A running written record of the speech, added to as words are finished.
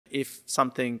if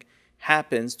something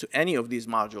happens to any of these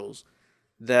modules,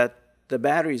 that the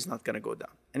battery is not going to go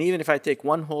down. And even if I take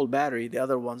one whole battery, the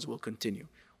other ones will continue.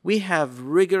 We have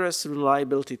rigorous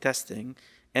reliability testing,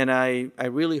 and I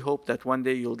really hope that one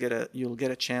day you'll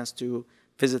get a chance to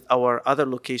visit our other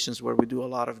locations where we do a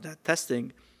lot of that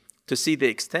testing to see the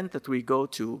extent that we go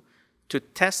to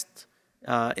test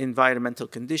environmental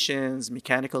conditions,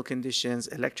 mechanical conditions,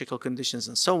 electrical conditions,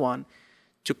 and so on,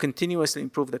 to continuously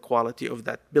improve the quality of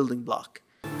that building block.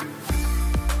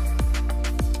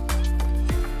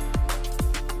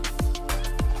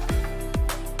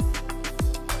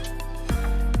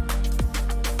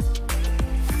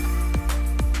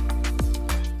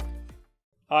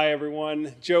 Hi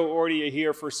everyone, Joe Ordia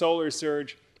here for Solar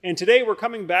Surge, and today we're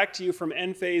coming back to you from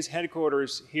Enphase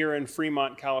headquarters here in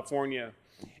Fremont, California.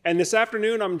 And this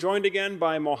afternoon I'm joined again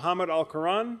by Mohammad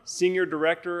Alkuran, Senior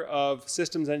Director of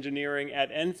Systems Engineering at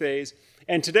Enphase,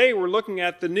 and today we're looking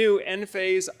at the new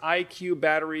Enphase IQ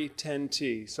Battery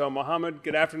 10T. So Mohammad,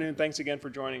 good afternoon, thanks again for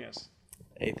joining us.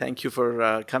 Hey, thank you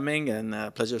for coming,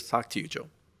 and pleasure to talk to you, Joe.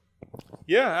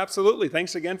 Yeah, absolutely.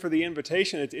 Thanks again for the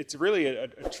invitation. It's really a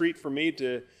treat for me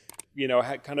to,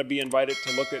 kind of be invited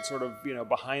to look at sort of,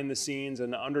 behind the scenes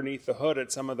and underneath the hood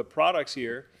at some of the products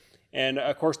here. And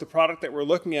of course, the product that we're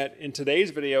looking at in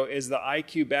today's video is the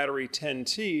IQ Battery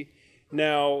 10T.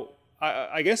 Now,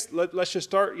 I guess let's just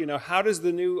start, how does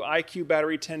the new IQ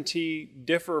Battery 10T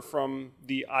differ from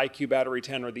the IQ Battery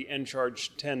 10 or the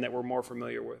Encharge 10 that we're more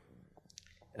familiar with?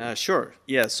 Sure.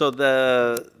 Yeah. So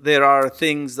there are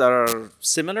things that are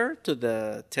similar to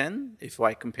the 10. If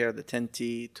I compare the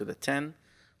 10T to the 10,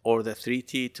 or the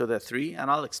 3T to the 3, and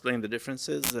I'll explain the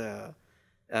differences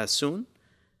soon.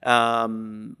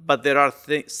 But there are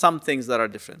some things that are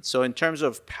different. So in terms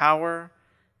of power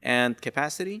and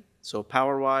capacity, so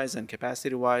power-wise and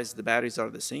capacity-wise, the batteries are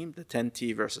the same, the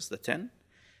 10T versus the 10.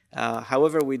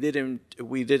 However, we did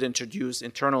introduce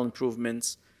internal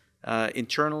improvements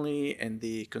internally in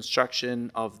the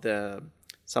construction of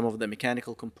some of the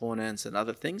mechanical components and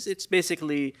other things. It's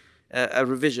basically a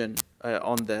revision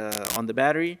on the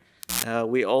battery.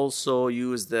 We also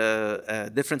use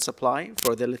the different supply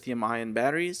for the lithium-ion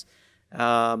batteries.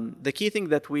 The key thing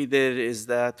that we did is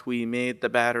that we made the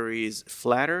batteries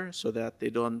flatter so that they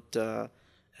don't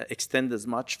extend as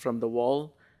much from the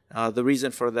wall. The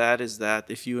reason for that is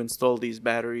that if you install these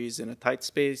batteries in a tight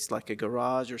space, like a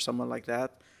garage or somewhere like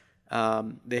that,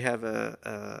 they have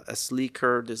a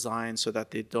sleeker design so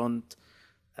that they don't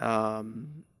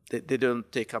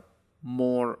take up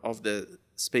more of the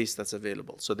space that's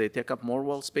available. So they take up more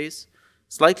wall space,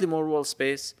 slightly more wall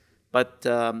space, but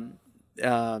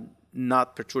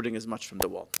not protruding as much from the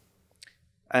wall.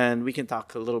 And we can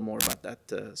talk a little more about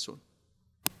that soon.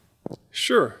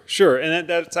 Sure. And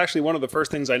that's actually one of the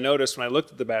first things I noticed when I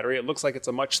looked at the battery. It looks like it's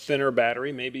a much thinner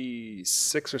battery, maybe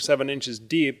 6 or 7 inches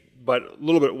deep, but a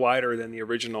little bit wider than the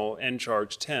original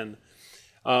Encharge 10.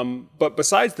 But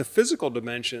besides the physical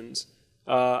dimensions,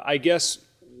 I guess,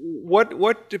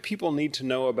 what do people need to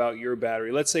know about your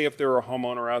battery? Let's say if they're a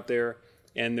homeowner out there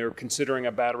and they're considering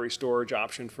a battery storage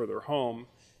option for their home,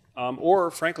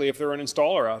 or frankly, if they're an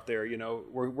installer out there,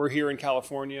 we're here in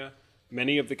California.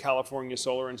 Many of the California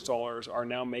solar installers are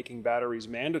now making batteries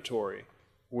mandatory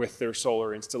with their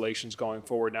solar installations going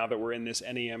forward. Now that we're in this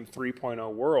NEM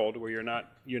 3.0 world where you're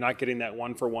not getting that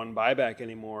one-for-one buyback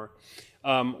anymore.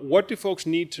 What do folks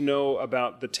need to know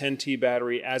about the 10T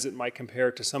battery as it might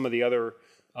compare to some of the other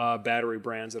battery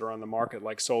brands that are on the market,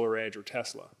 like SolarEdge or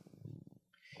Tesla?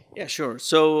 Yeah, sure.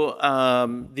 So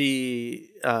the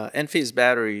Enphase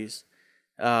batteries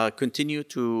continue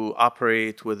to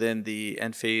operate within the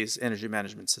Enphase energy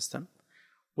management system,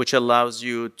 which allows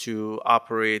you to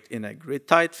operate in a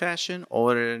grid-tied fashion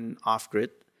or in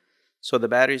off-grid. So the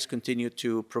batteries continue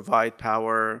to provide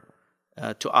power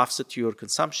to offset your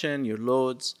consumption, your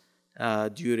loads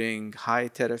during high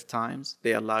tariff times.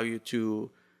 They allow you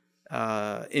to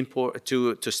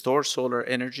store solar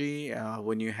energy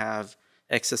when you have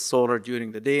excess solar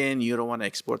during the day and you don't want to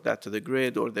export that to the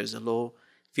grid, or there's a low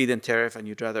feed-in tariff and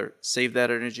you'd rather save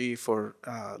that energy for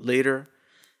later.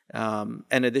 And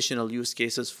additional use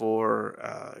cases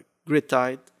for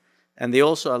grid-tied. And they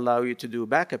also allow you to do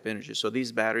backup energy. So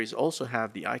these batteries also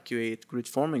have the IQ8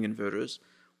 grid-forming inverters,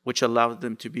 which allow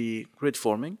them to be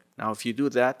grid-forming. Now, if you do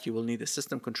that, you will need a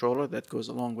system controller that goes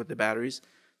along with the batteries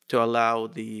to allow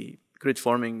the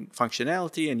grid-forming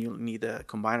functionality, and you'll need a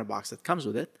combiner box that comes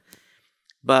with it.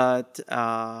 But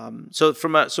so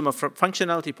from a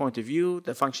functionality point of view,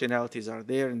 the functionalities are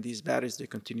there, and these batteries, they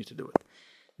continue to do it.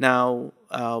 Now,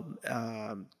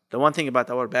 the one thing about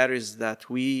our batteries is that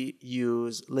we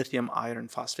use lithium iron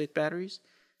phosphate batteries,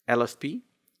 LFP,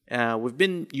 We've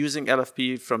been using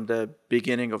LFP from the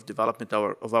beginning of development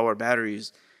of our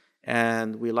batteries,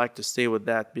 and we like to stay with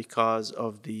that because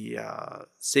of the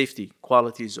safety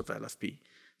qualities of LFP.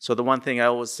 So the one thing I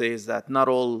always say is that not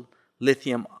all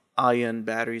lithium-ion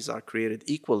batteries are created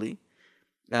equally.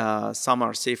 Some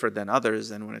are safer than others,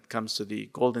 and when it comes to the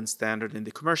golden standard in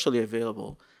the commercially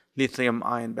available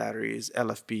lithium-ion batteries,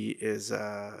 LFP is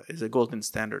a golden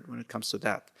standard when it comes to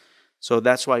that. So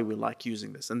that's why we like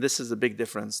using this. And this is a big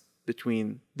difference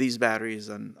between these batteries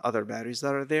and other batteries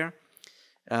that are there.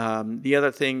 The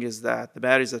other thing is that the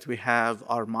batteries that we have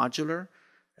are modular.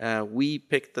 We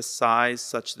picked the size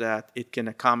such that it can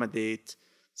accommodate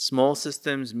small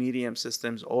systems, medium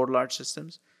systems, or large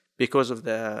systems because of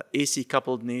the AC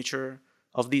coupled nature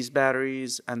of these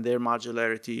batteries and their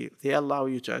modularity. They allow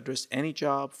you to address any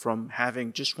job from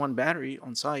having just one battery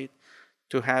on site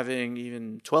to having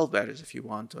even 12 batteries if you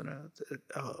want on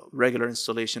a regular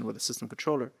installation with a system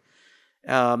controller.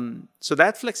 So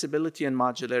that flexibility and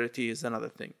modularity is another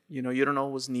thing. You don't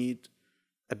always need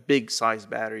a big size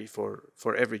battery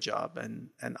for every job.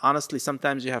 And honestly,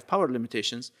 sometimes you have power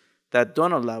limitations that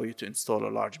don't allow you to install a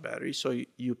large battery, so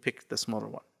you pick the smaller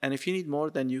one. And if you need more,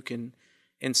 then you can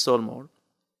install more.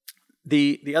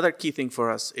 The other key thing for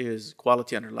us is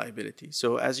quality and reliability.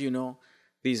 So as you know,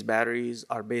 these batteries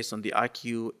are based on the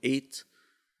IQ 8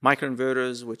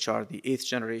 microinverters, which are the 8th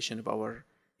generation of our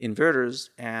inverters,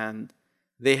 and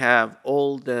they have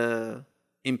all the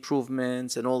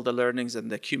improvements and all the learnings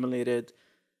and the accumulated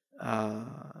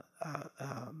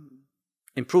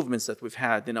improvements that we've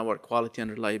had in our quality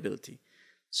and reliability.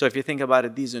 So if you think about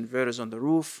it, these inverters on the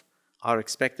roof are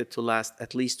expected to last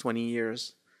at least 20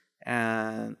 years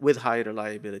and with high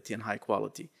reliability and high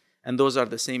quality. And those are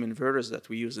the same inverters that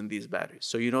we use in these batteries.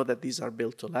 So you know that these are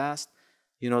built to last.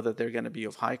 You know that they're going to be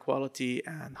of high quality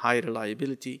and high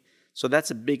reliability. So that's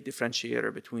a big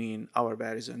differentiator between our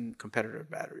batteries and competitor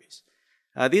batteries.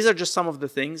 These are just some of the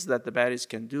things that the batteries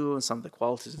can do and some of the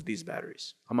qualities of these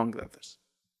batteries, among others.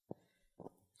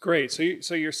 Great.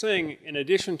 So you're saying, in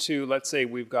addition to, let's say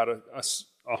we've got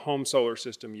a home solar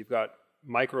system, you've got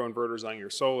microinverters on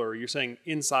your solar, you're saying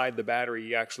inside the battery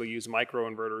you actually use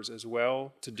microinverters as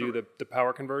well to do the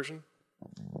power conversion?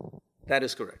 That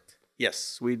is correct.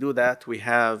 Yes, we do that. We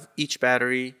have each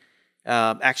battery.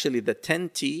 Actually, the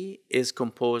 10T is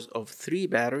composed of 3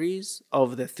 batteries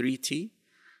of the 3T,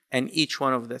 and each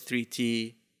one of the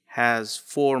 3T has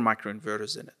 4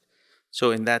 microinverters in it. So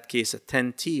in that case, a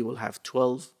 10T will have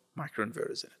 12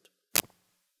 microinverters in it.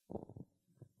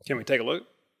 Can we take a look?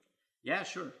 Yeah,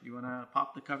 sure. You want to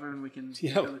pop the cover and we can...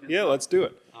 Yeah, let's do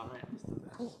it. All right, let's do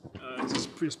that.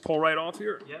 Just pull right off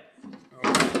here? Yep.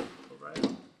 Okay. Pull right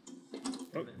off.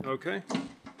 Oh, okay.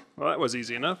 Well, that was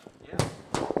easy enough. Yeah.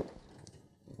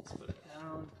 Let's put it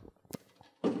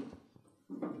down.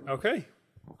 Okay.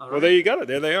 All well, there you got it.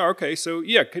 There they are. Okay, so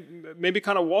yeah, maybe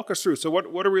kind of walk us through. So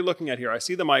what are we looking at here? I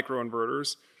see the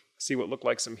microinverters. I see what look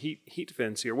like some heat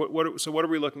fins here. So what are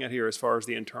we looking at here as far as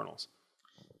the internals?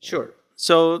 Sure.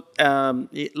 So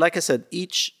like I said,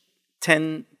 each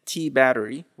 10T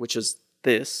battery, which is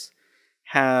this,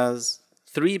 has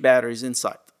 3 batteries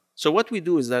inside. So what we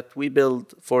do is that we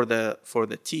build for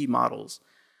the T models,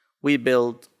 we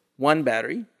build one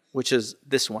battery, which is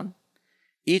this one.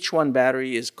 Each one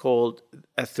battery is called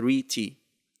a 3T.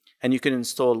 And you can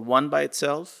install one by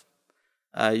itself.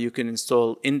 You can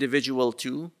install individual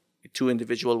two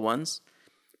individual ones.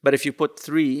 But if you put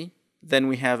 3, then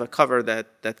we have a cover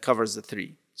that covers the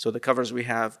 3. So the covers we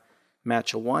have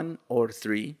match a 1 or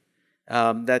 3.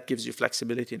 That gives you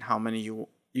flexibility in how many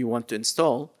you want to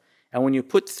install. And when you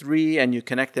put 3 and you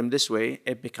connect them this way,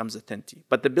 it becomes a 10T.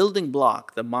 But the building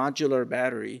block, the modular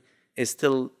battery, is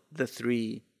still the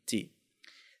 3T.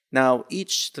 Now,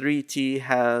 each 3T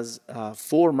has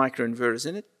 4 microinverters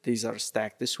in it. These are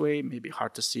stacked this way. Maybe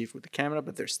hard to see with the camera,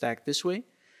 but they're stacked this way.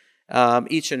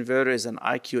 Each inverter is an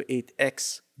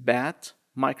IQ8X BAT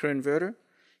microinverter.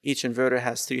 Each inverter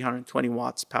has 320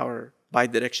 watts power,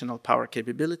 bidirectional power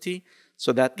capability.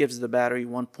 So that gives the battery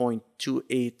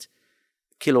 1.28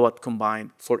 kilowatt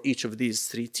combined for each of these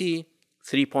 3T,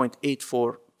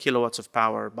 3.84 kilowatts of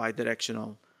power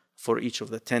bidirectional for each of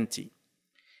the 10T.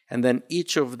 And then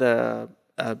each of the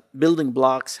building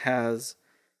blocks has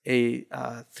a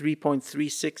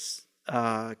 3.36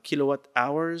 kilowatt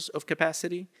hours of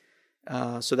capacity.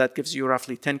 So that gives you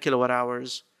roughly 10 kilowatt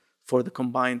hours for the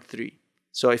combined 3.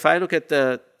 So if I look at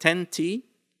the 10T,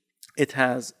 it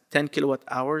has 10 kilowatt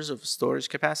hours of storage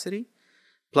capacity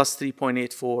plus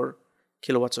 3.84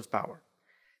 kilowatts of power.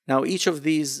 Now, each of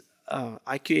these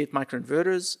IQ8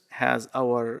 microinverters has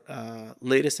our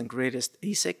latest and greatest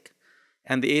ASIC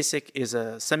And the ASIC is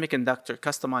a semiconductor,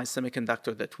 customized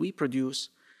semiconductor that we produce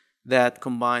that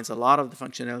combines a lot of the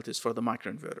functionalities for the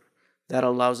microinverter. That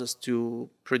allows us to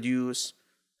produce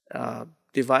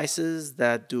devices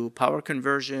that do power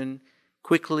conversion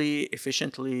quickly,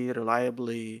 efficiently,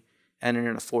 reliably, and in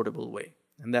an affordable way.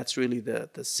 And that's really the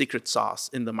secret sauce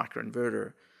in the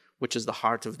microinverter, which is the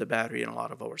heart of the battery in a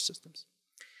lot of our systems.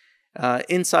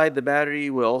 Inside the battery,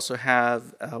 we also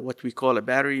have what we call a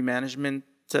battery management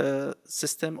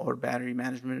system or battery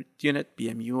management unit,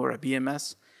 BMU or a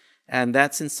BMS. And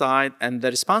that's inside. And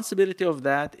the responsibility of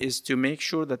that is to make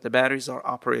sure that the batteries are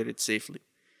operated safely.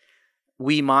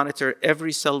 We monitor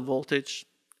every cell voltage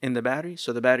in the battery.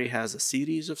 So the battery has a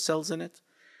series of cells in it.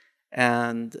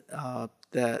 And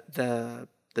the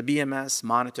BMS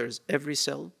monitors every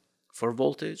cell for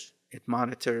voltage. It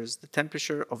monitors the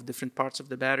temperature of different parts of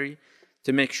the battery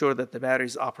to make sure that the battery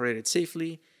is operated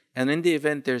safely. And in the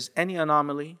event there's any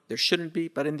anomaly, there shouldn't be,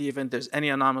 but in the event there's any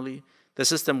anomaly, the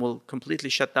system will completely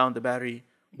shut down the battery,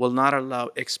 will not allow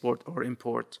export or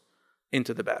import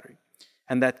into the battery.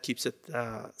 And that keeps it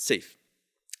safe.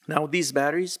 Now, these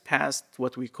batteries passed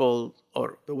what we call,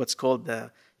 or what's called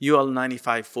the UL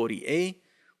 9540A,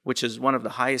 which is one of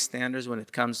the highest standards when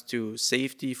it comes to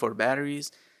safety for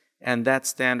batteries. And that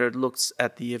standard looks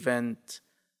at the event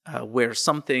where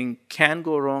something can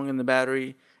go wrong in the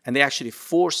battery, and they actually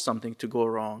force something to go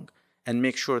wrong and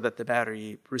make sure that the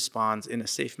battery responds in a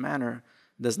safe manner,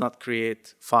 does not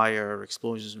create fire or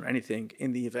explosions or anything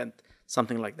in the event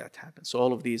something like that happens. So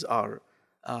all of these are,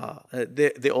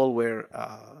 they all were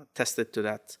tested to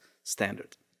that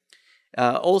standard.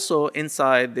 Also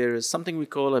inside, there is something we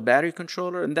call a battery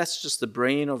controller, and that's just the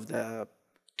brain of the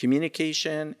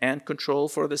communication and control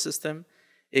for the system.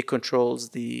 It controls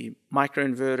the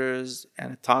microinverters,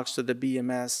 and it talks to the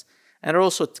BMS, and it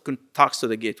also talks to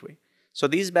the gateway. So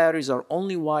these batteries are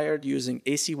only wired using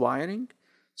AC wiring.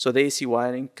 So the AC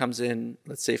wiring comes in,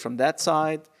 let's say, from that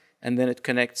side, and then it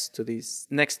connects to this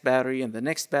next battery and the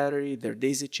next battery. They're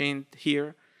daisy-chained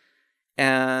here.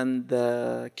 And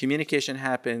the communication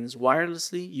happens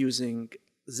wirelessly using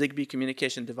Zigbee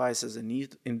communication devices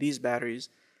in these batteries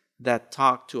that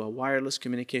talk to a wireless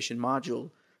communication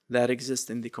module that exists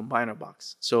in the combiner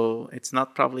box. So it's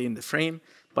not probably in the frame,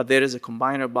 but there is a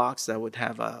combiner box that would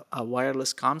have a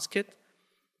wireless comms kit.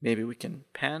 Maybe we can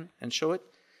pan and show it.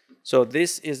 So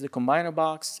this is the combiner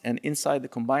box, and inside the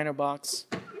combiner box,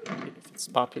 if it's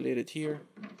populated here,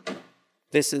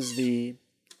 this is the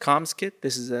comms kit.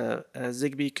 This is a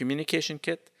Zigbee communication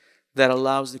kit that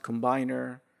allows the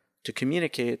combiner to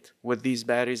communicate with these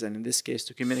batteries, and in this case,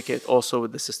 to communicate also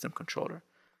with the system controller.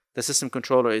 The system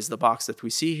controller is the box that we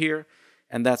see here,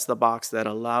 and that's the box that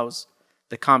allows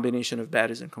the combination of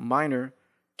batteries and combiner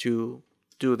to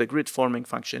do the grid forming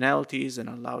functionalities and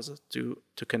allows us to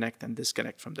connect and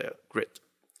disconnect from the grid.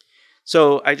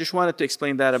 So I just wanted to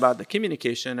explain that about the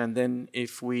communication, and then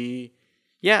if we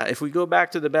go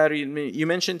back to the battery, you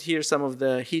mentioned here some of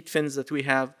the heat fins that we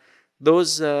have.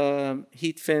 Those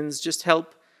heat fins just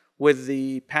help with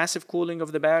the passive cooling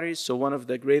of the batteries. So one of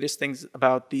the greatest things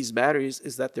about these batteries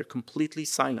is that they're completely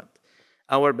silent.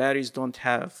 Our batteries don't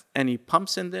have any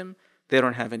pumps in them. They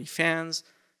don't have any fans.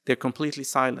 They're completely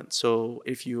silent. So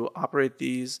if you operate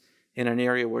these in an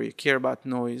area where you care about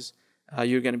noise,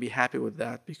 you're going to be happy with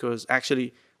that, because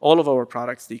actually all of our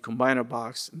products, the combiner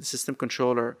box, the system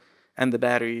controller, and the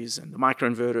batteries and the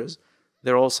microinverters,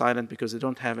 they're all silent because they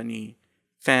don't have any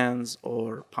fans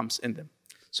or pumps in them.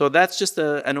 So that's just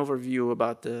an overview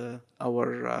about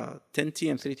our 10T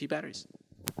and 3T batteries.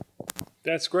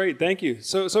 That's great, thank you.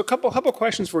 So a couple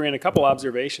questions for you and a couple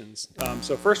observations.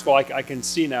 So first of all, I can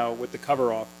see now with the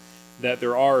cover off that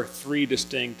there are 3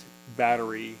 distinct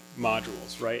battery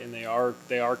modules, right? And they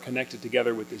are connected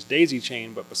together with this daisy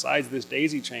chain. But besides this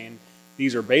daisy chain,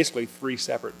 these are basically 3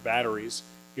 separate batteries,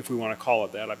 if we want to call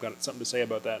it that. I've got something to say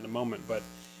about that in a moment. But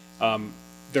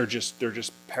they're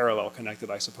just parallel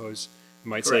connected, I suppose you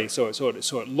might say. So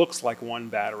it looks like one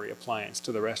battery appliance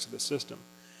to the rest of the system.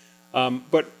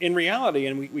 But in reality,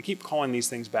 and we keep calling these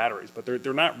things batteries, but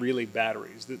they're not really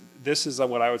batteries. This is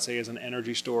what I would say is an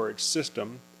energy storage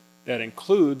system that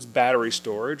includes battery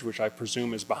storage, which I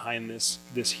presume is behind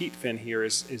this heat fin here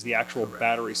is the actual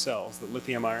battery cells, the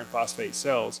lithium iron phosphate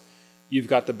cells. You've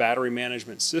got the battery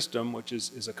management system, which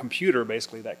is a computer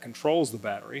basically that controls the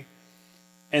battery.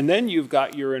 And then you've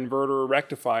got your inverter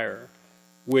rectifier,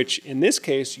 which in this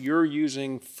case, you're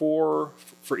using for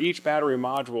each battery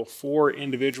module, 4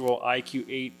 individual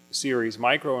IQ8 series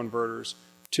microinverters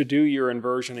to do your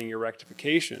inversion and your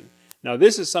rectification. Now,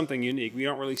 this is something unique. We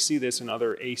don't really see this in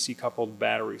other AC-coupled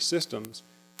battery systems.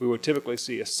 We would typically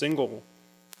see a single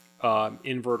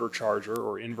inverter charger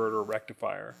or inverter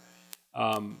rectifier.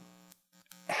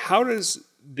 How does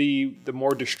the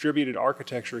more distributed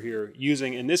architecture here,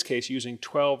 in this case, using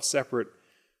 12 separate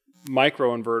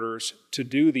microinverters to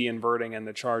do the inverting and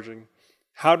the charging,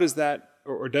 how does that,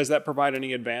 or does that provide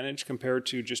any advantage compared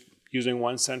to just using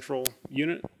one central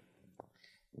unit?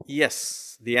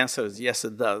 Yes, the answer is yes,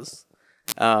 it does.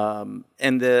 And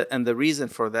the reason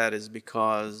for that is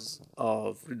because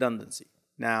of redundancy.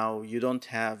 Now, you don't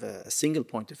have a single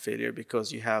point of failure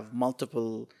because you have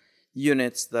multiple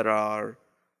units that are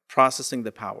processing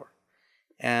the power.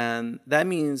 And that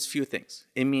means few things.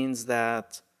 It means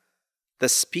that the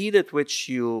speed at which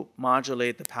you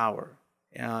modulate the power,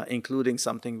 including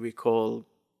something we call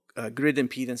grid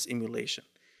impedance emulation,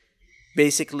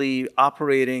 basically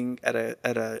operating at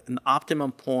an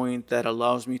optimum point that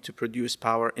allows me to produce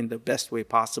power in the best way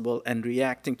possible and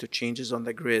reacting to changes on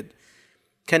the grid,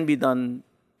 can be done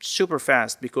super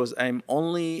fast because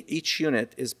each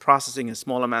unit is processing a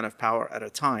small amount of power at a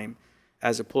time,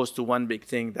 as opposed to one big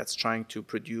thing that's trying to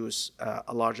produce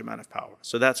a large amount of power.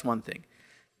 So that's one thing.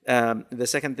 The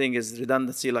second thing is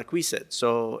redundancy, like we said.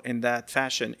 So in that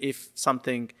fashion, if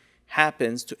something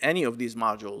happens to any of these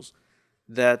modules,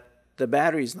 that the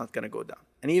battery is not going to go down.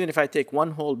 And even if I take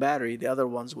one whole battery, the other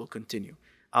ones will continue.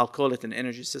 I'll call it an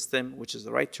energy system, which is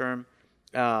the right term.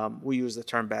 We use the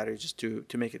term battery just to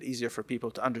make it easier for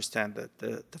people to understand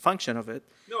the function of it.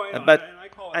 No, I know, but and I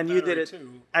call it and battery you did it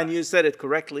too. And you said it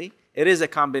correctly. It is a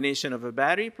combination of a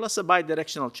battery plus a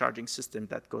bidirectional charging system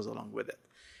that goes along with it.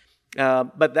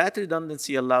 But that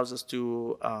redundancy allows us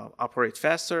to operate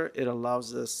faster. It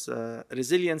allows us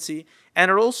resiliency,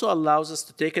 and it also allows us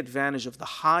to take advantage of the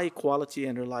high quality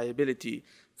and reliability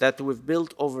that we've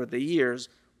built over the years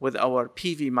with our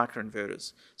PV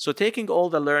microinverters. So taking all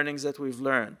the learnings that we've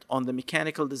learned on the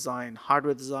mechanical design,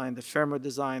 hardware design, the firmware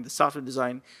design, the software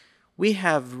design, we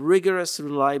have rigorous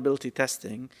reliability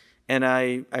testing, and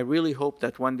I really hope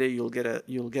that one day you'll get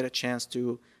a chance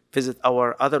to visit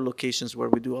our other locations where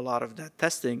we do a lot of that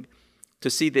testing to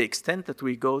see the extent that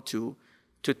we go to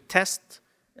test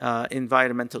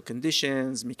environmental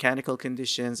conditions, mechanical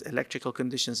conditions, electrical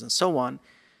conditions, and so on,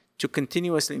 to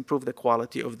continuously improve the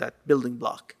quality of that building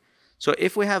block. So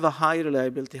if we have a high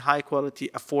reliability, high quality,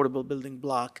 affordable building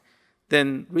block,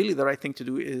 then really the right thing to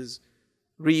do is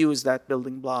reuse that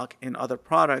building block in other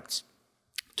products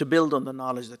to build on the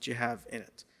knowledge that you have in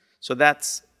it. So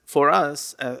that's, for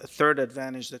us, a third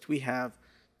advantage that we have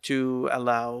to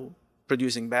allow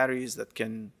producing batteries that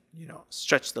can,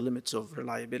 stretch the limits of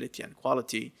reliability and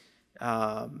quality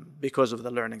because of the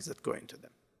learnings that go into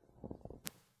them.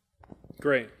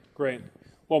 Great.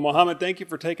 Well, Mohammad, thank you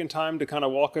for taking time to kind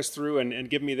of walk us through and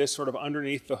give me this sort of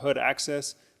underneath the hood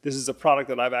access. This is a product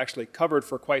that I've actually covered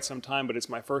for quite some time, but it's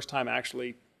my first time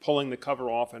actually pulling the cover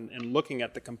off and looking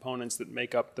at the components that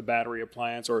make up the battery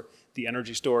appliance, or the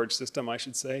energy storage system, I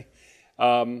should say.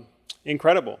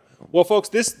 Incredible. Well, folks,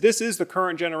 this is the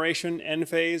current generation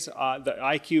Enphase, the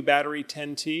IQ battery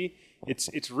 10T.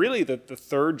 It's really the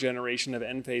third generation of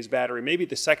Enphase battery, maybe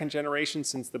the second generation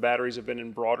since the batteries have been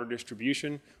in broader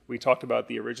distribution. We talked about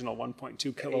the original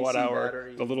 1.2 kilowatt hour,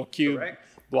 battery, the little cube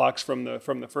blocks from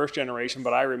the first generation,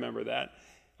 but I remember that.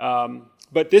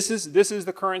 But this is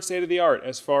the current state of the art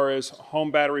as far as home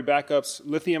battery backups,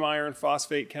 lithium iron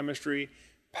phosphate chemistry,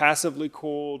 passively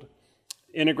cooled,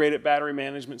 integrated battery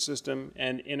management system,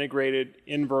 and integrated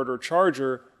inverter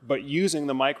charger, but using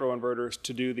the microinverters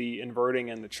to do the inverting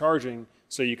and the charging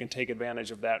so you can take advantage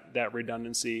of that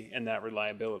redundancy and that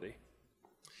reliability.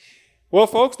 Well,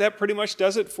 folks, that pretty much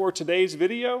does it for today's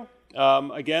video.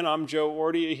 Again, I'm Joe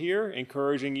Ordia here,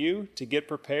 encouraging you to get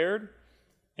prepared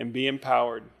and be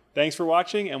empowered. Thanks for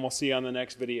watching, and we'll see you on the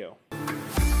next video.